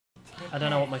I don't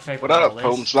know what my favorite What up,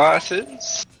 model home is.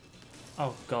 slices?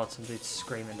 Oh god, some dude's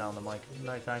screaming down the mic.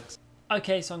 No thanks.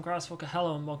 Okay, so I'm Grasswalker.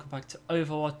 Hello and welcome back to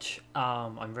Overwatch.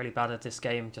 I'm really bad at this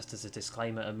game, just as a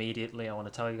disclaimer immediately. I want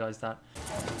to tell you guys that.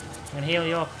 I'm gonna heal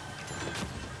you up.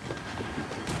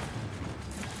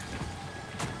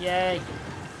 Yay!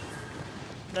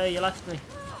 No, you left me.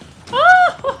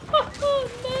 Oh, no!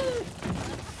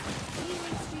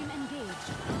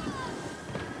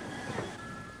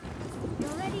 You're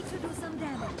ready to do some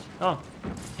damage. Oh,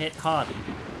 hit hard.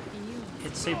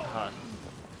 Hit super hard.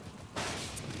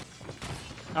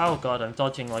 Oh god, I'm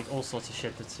dodging like all sorts of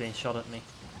shit that's being shot at me.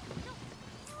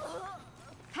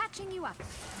 Patching you up.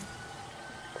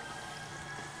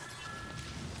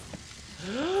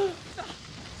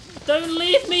 Don't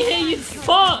leave me here, you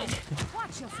fuck!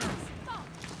 Watch yourself.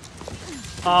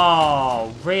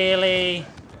 Oh, really?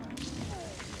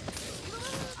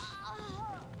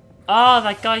 Oh,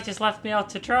 that guy just left me out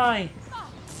to dry.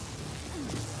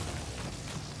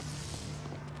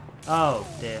 Oh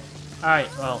dear.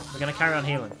 Alright, well, we're gonna carry on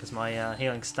healing, because my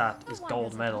healing stat is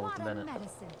gold medal at the minute.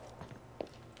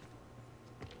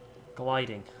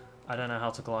 Gliding. I don't know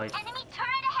how to glide. Enemy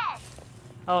turret ahead.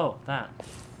 Oh, that.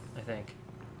 I think.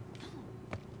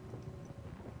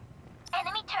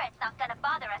 Enemy turret's not gonna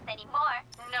bother us anymore.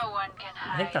 No one can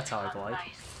hide. I think that's how I from glide.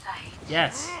 my sight.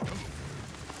 Yes!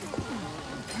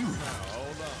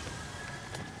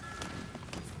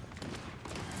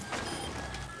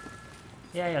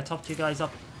 Yeah, I topped you guys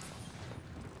up.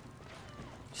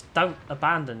 Just don't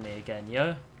abandon me again,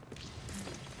 yo.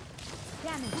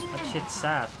 That shit's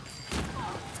sad.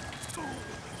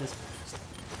 Just...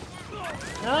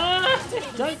 Ah!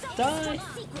 Don't die!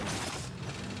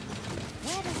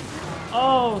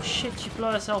 Oh shit, she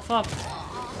blew herself up.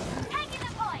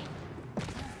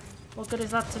 What good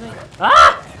is that to me?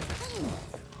 Ah!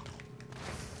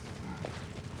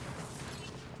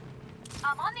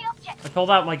 I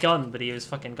pulled out my gun, but he was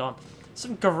fucking gone.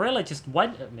 Some gorilla just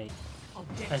went at me.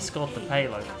 Escort the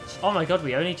payload. Oh my god,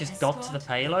 we only just got to the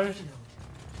payload?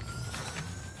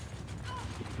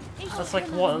 That's like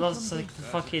what? That's like the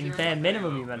fucking bare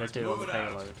minimum you're meant to do on the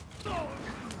payload.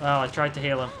 Well, I tried to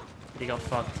heal him, but he got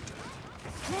fucked.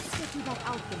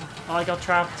 Oh, I got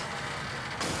trapped.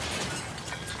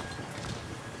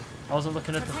 I wasn't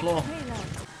looking at the floor.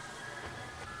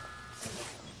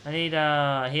 I need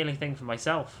a healing thing for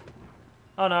myself.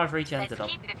 Oh no, I've regented up.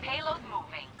 Keep the payload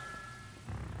moving.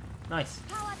 Nice.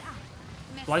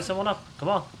 Blow someone up. Come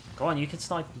on. Go on, you can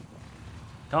snipe.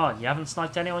 Come on, you haven't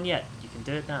sniped anyone yet. You can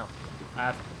do it now. I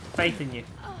have faith in you.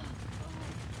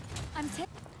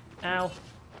 Ow.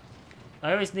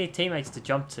 I always need teammates to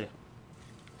jump to.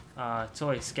 It's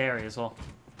always scary as well.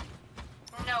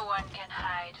 No one can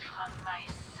hide from my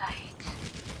sight.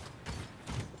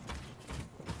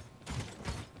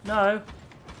 No.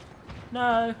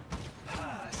 No.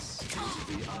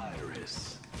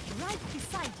 Right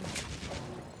beside you.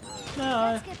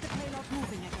 No. Let's get the payload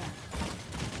moving again.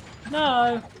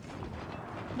 No.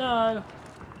 No.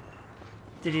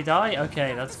 Did he die?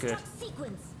 Okay, that's good.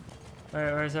 Sequence.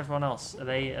 Where's everyone else? Are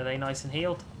they nice and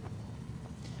healed?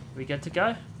 We good to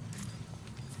go?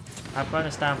 I have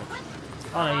bonus damage.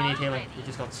 Oh no, you need healing. You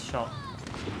just got shot.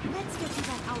 Let's get you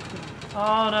back out there.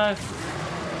 Oh no.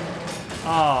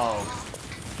 Oh.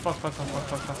 Fuck, fuck, fuck, fuck,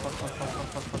 fuck, fuck, fuck, fuck, fuck,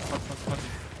 fuck, fuck, fuck, fuck, fuck.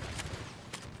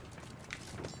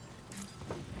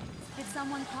 Did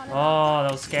someone call it? Oh,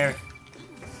 that was scary.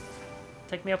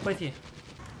 Take me up with you.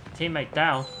 Teammate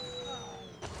down.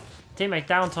 Teammate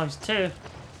down ×2.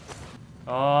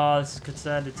 Oh, this is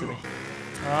concerning to me.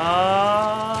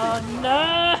 Oh,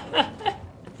 no!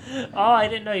 Oh, I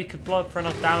didn't know you could blow up for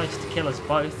enough damage to kill us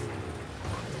both.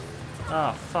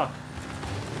 Oh, fuck.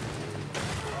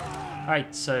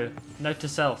 Alright, so, note to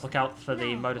self, look out for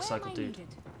the motorcycle dude.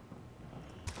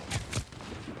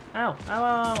 Ow, ow,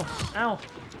 ow, ow.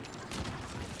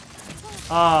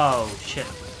 Oh, shit.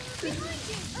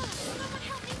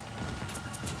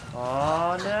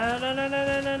 Oh, no, no, no, no,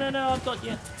 no, no, no, no, I've got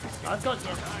you. I've got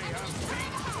you.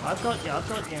 I've got you, I've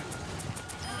got you.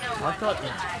 I've got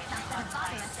you.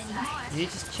 You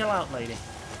just chill out, lady.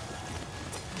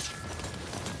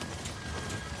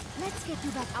 Let's get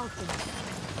you back out there.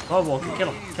 Oh, Walker,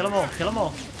 kill him. Kill them all, kill them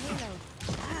all.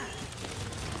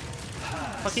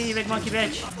 Fuck you, you big monkey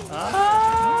bitch.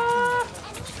 Ah!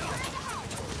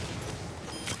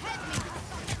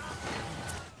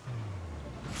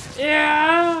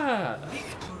 Yeah!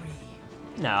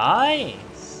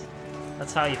 Nice!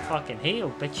 That's how you fucking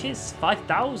heal, bitches.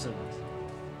 5,000.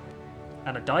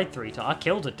 And I died 3 times. I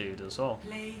killed a dude as well.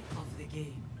 Play of the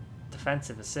game.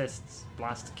 Defensive assists,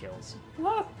 blaster kills.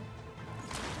 Whoa.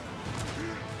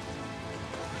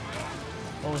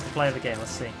 What was the play of the game?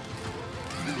 Let's see.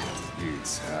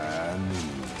 It's honey.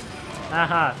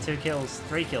 Aha, 2 kills,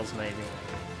 3 kills maybe.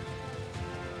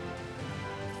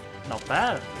 Not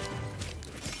bad.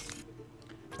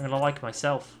 I'm gonna like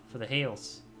myself for the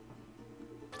heals.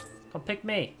 Come pick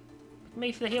me. Pick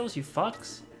me for the heals, you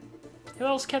fucks. Who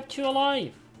else kept you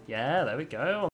alive? Yeah, there we go.